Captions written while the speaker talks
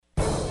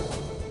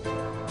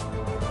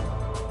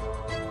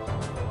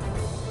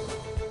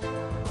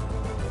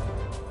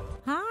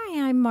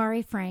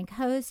Mari Frank,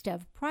 host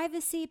of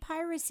Privacy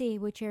Piracy,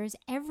 which airs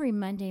every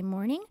Monday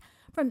morning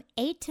from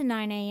 8 to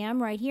 9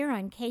 a.m. right here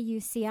on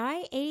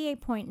KUCI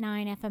 88.9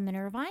 FM in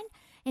Irvine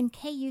and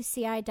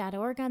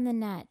KUCI.org on the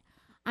net.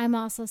 I'm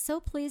also so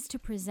pleased to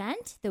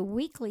present the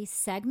weekly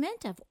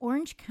segment of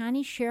Orange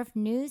County Sheriff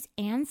News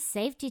and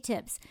Safety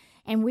Tips.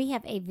 And we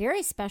have a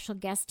very special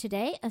guest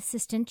today,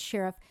 Assistant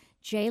Sheriff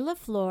Jay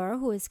LeFlore,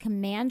 who is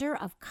Commander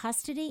of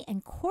Custody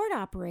and Court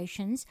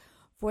Operations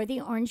for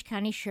the Orange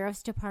County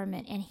Sheriff's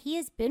Department. And he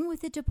has been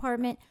with the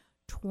department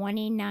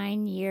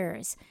 29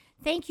 years.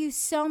 Thank you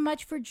so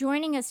much for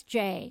joining us,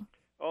 Jay.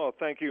 Oh,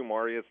 thank you,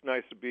 Mari. It's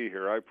nice to be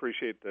here. I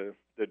appreciate the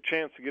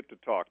chance to get to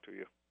talk to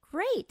you.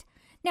 Great.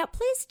 Now,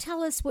 please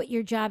tell us what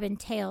your job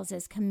entails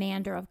as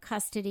Commander of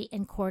Custody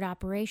and Court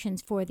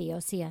Operations for the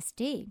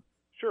OCSD.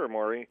 Sure,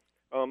 Mari.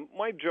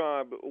 My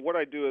job, what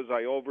I do is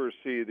I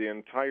oversee the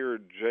entire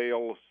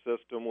jail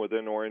system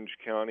within Orange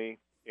County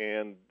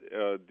and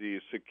the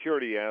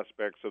security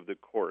aspects of the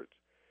courts.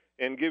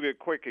 And give you a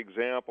quick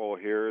example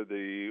here,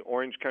 the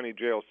Orange County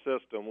jail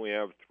system, we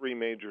have 3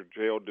 major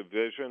jail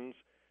divisions,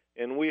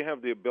 and we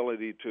have the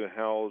ability to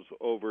house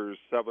over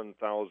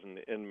 7,000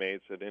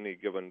 inmates at any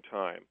given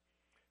time.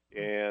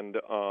 And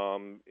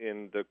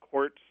in the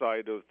court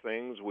side of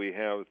things, we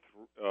have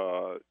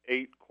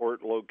 8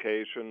 court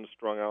locations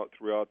strung out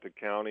throughout the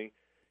county.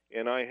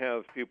 And I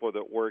have people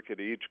that work at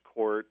each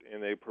court,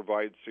 and they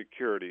provide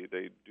security.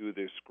 They do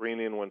the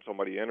screening when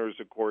somebody enters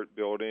a court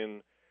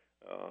building,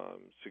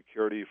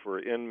 security for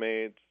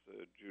inmates,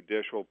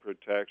 judicial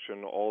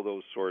protection, all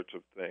those sorts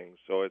of things.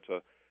 So it's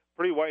a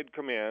pretty wide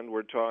command.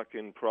 We're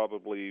talking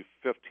probably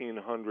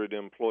 1,500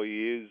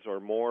 employees or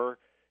more,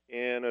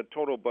 and a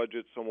total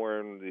budget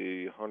somewhere in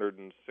the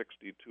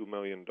 $162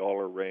 million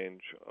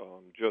range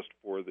just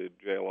for the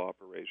jail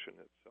operation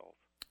itself.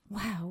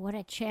 Wow, what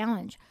a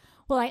challenge.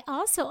 Well, I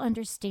also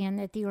understand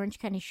that the Orange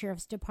County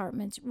Sheriff's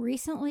Department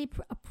recently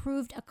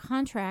approved a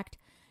contract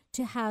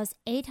to house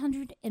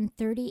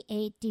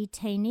 838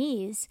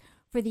 detainees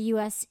for the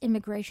U.S.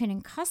 Immigration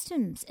and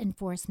Customs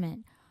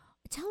Enforcement.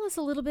 Tell us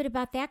a little bit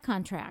about that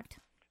contract.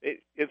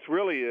 It's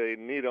really a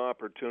neat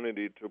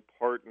opportunity to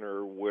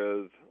partner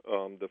with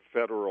the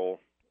federal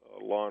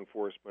law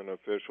enforcement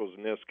officials,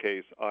 in this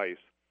case, ICE.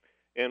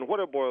 And what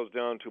it boils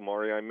down to,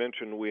 Mari, I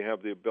mentioned we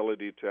have the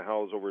ability to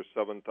house over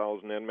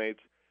 7,000 inmates.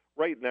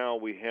 Right now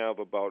we have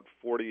about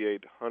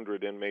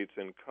 4,800 inmates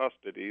in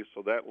custody,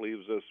 so that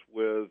leaves us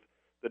with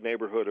the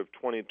neighborhood of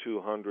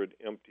 2,200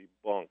 empty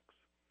bunks.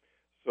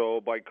 So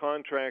by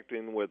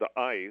contracting with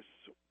ICE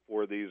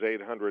for these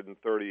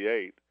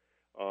 838,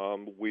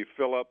 we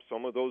fill up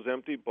some of those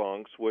empty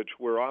bunks, which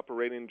we're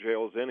operating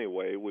jails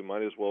anyway. We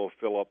might as well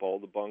fill up all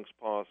the bunks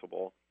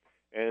possible.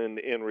 And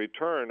in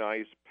return,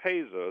 ICE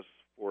pays us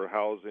for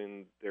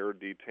housing their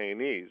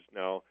detainees.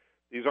 Now,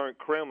 these aren't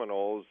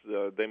criminals.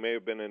 They may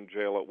have been in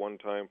jail at one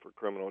time for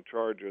criminal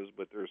charges,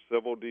 but they're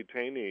civil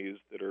detainees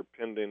that are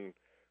pending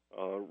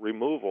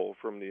removal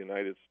from the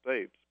United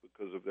States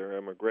because of their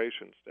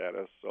immigration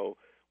status. So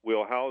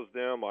we'll house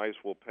them, ICE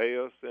will pay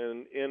us,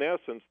 and in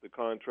essence, the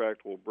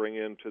contract will bring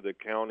into the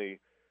county,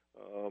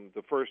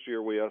 the first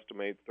year we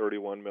estimate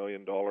 $31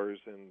 million,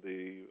 and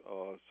the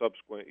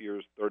subsequent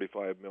years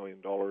 $35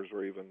 million or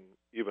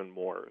even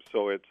more.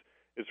 So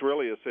it's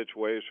really a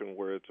situation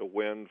where it's a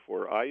win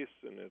for ICE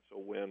and it's a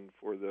win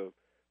for the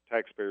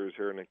taxpayers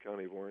here in the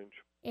County of Orange.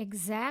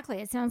 Exactly.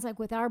 It sounds like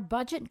with our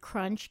budget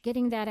crunch,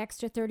 getting that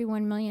extra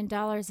 $31 million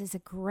is a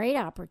great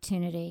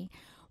opportunity.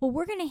 Well,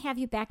 we're going to have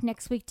you back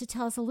next week to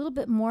tell us a little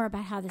bit more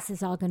about how this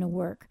is all going to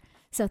work.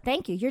 So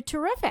thank you. You're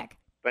terrific.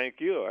 Thank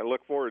you. I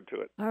look forward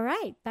to it. All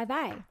right.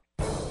 Bye-bye.